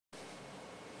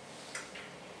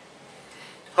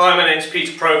Hi, my name is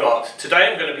Peter Provart. Today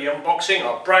I'm going to be unboxing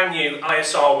our brand new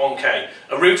ISR1000,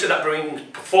 a router that brings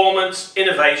performance,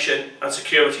 innovation and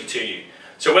security to you.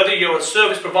 So whether you're a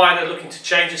service provider looking to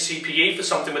change a CPE for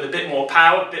something with a bit more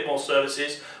power, a bit more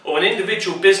services, or an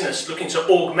individual business looking to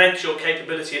augment your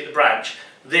capability at the branch,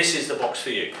 this is the box for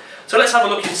you. So let's have a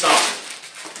look inside.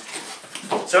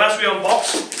 So as we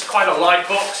unbox, it's quite a light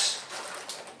box.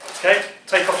 Okay,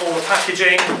 take off all the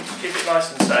packaging, keep it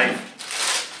nice and safe.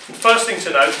 The first thing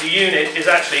to note, the unit is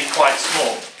actually quite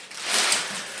small.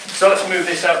 So let's move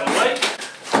this out of the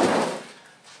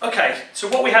way. Okay, so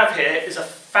what we have here is a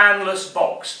fanless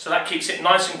box, so that keeps it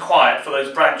nice and quiet for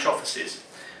those branch offices.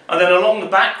 And then along the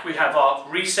back we have our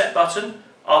reset button,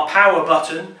 our power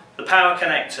button, the power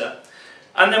connector,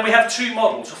 and then we have two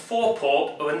models, a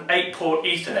 4-port or an 8-port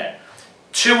Ethernet.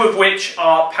 Two of which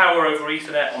are power over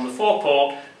Ethernet on the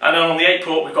 4-port, and then on the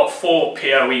 8-port we've got 4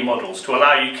 PoE models to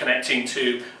allow you connecting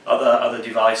to other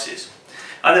devices.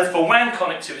 And then for WAN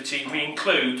connectivity we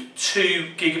include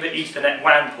 2 gigabit Ethernet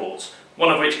WAN ports,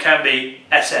 one of which can be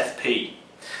SFP.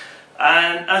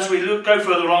 And as we go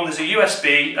further along, there's a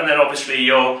USB and then obviously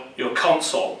your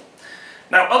console.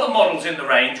 Now other models in the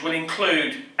range will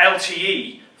include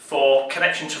LTE for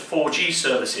connection to 4G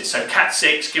services, so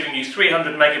Cat6 giving you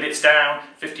 300 megabits down,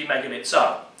 50 megabits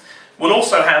up. We'll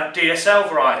also have DSL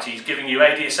varieties giving you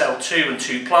ADSL 2 and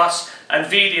 2+, and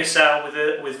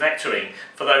VDSL with vectoring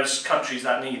for those countries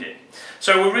that need it.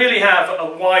 So we really have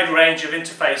a wide range of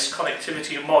interface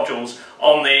connectivity modules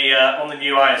on the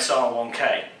new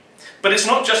ISR1000. But it's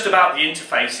not just about the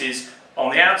interfaces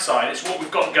on the outside, it's what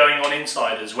we've got going on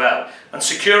inside as well. And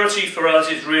security for us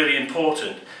is really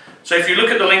important. So if you look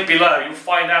at the link below, you'll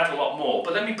find out a lot more.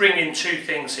 But let me bring in two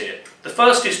things here. The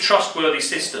first is trustworthy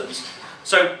systems.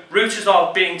 So routers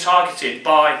are being targeted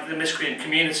by the miscreant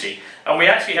community, and we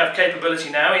actually have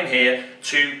capability now in here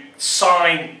to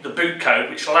sign the boot code,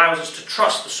 which allows us to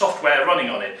trust the software running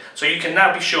on it. So you can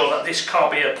now be sure that this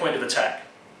can't be a point of attack.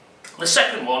 The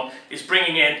second one is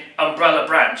bringing in umbrella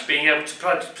branch, being able to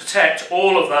protect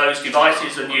all of those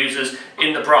devices and users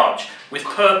in the branch with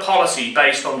per policy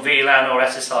based on VLAN or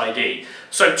SSID.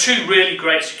 So two really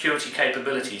great security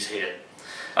capabilities here.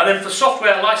 And then for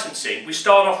software licensing, we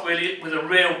start off really with a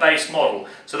real base model.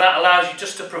 So that allows you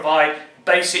just to provide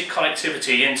basic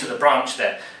connectivity into the branch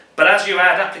there. But as you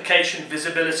add application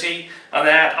visibility and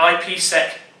then add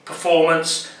IPsec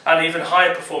performance and even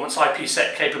higher performance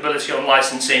IPsec capability on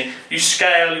licensing, you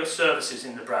scale your services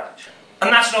in the branch.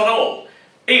 And that's not all.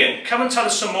 Ian, come and tell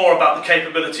us some more about the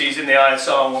capabilities in the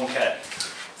ISR1000.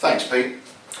 Thanks, Pete.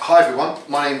 Hi everyone,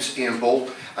 my name's Ian Ball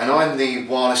and I'm the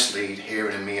wireless lead here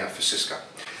in EMEA for Cisco.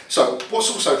 So what's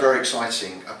also very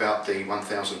exciting about the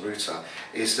 1000 router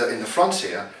is that in the front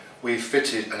here we've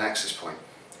fitted an access point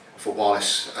for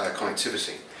wireless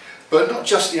connectivity. But not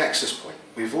just the access point,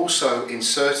 we've also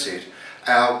inserted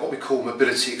our what we call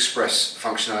Mobility Express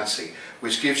functionality,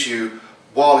 which gives you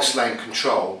wireless LAN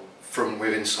control from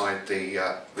within inside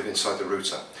the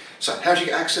router. So how do you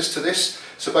get access to this?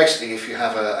 So basically if you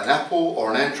have an Apple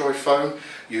or an Android phone,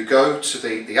 you go to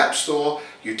the App Store,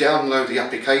 you download the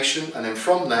application, and then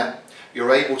from that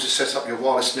you're able to set up your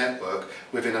wireless network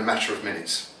within a matter of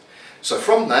minutes. So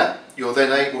from that you're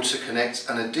then able to connect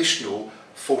an additional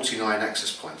 49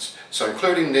 access points. So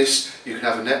including this, you can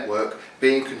have a network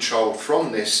being controlled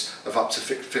from this of up to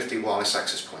 50 wireless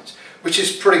access points, which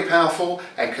is pretty powerful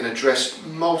and can address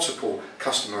multiple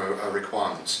customer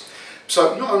requirements.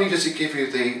 So not only does it give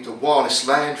you the wireless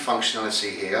LAN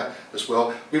functionality here as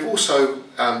well, we've also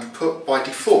put by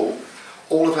default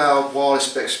all of our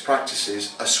wireless best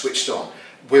practices are switched on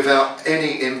without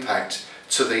any impact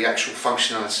to the actual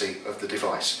functionality of the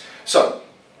device. So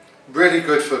really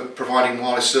good for providing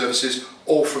wireless services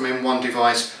all from in one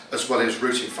device as well as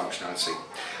routing functionality.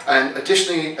 And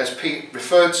additionally, as Pete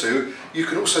referred to, you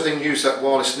can also then use that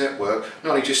wireless network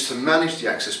not only just to manage the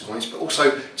access points but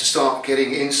also to start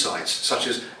getting insights such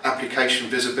as application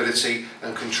visibility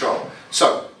and control.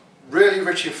 So really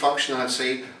rich in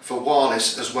functionality for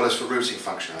wireless as well as for routing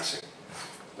functionality.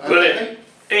 Brilliant.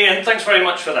 Ian, thanks very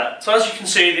much for that. So as you can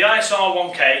see, the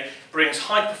ISR1000 brings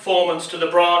high performance to the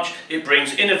branch, it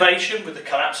brings innovation with the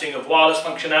collapsing of wireless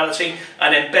functionality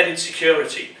and embedded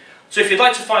security. So if you'd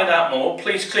like to find out more,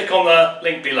 please click on the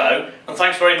link below, and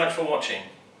thanks very much for watching.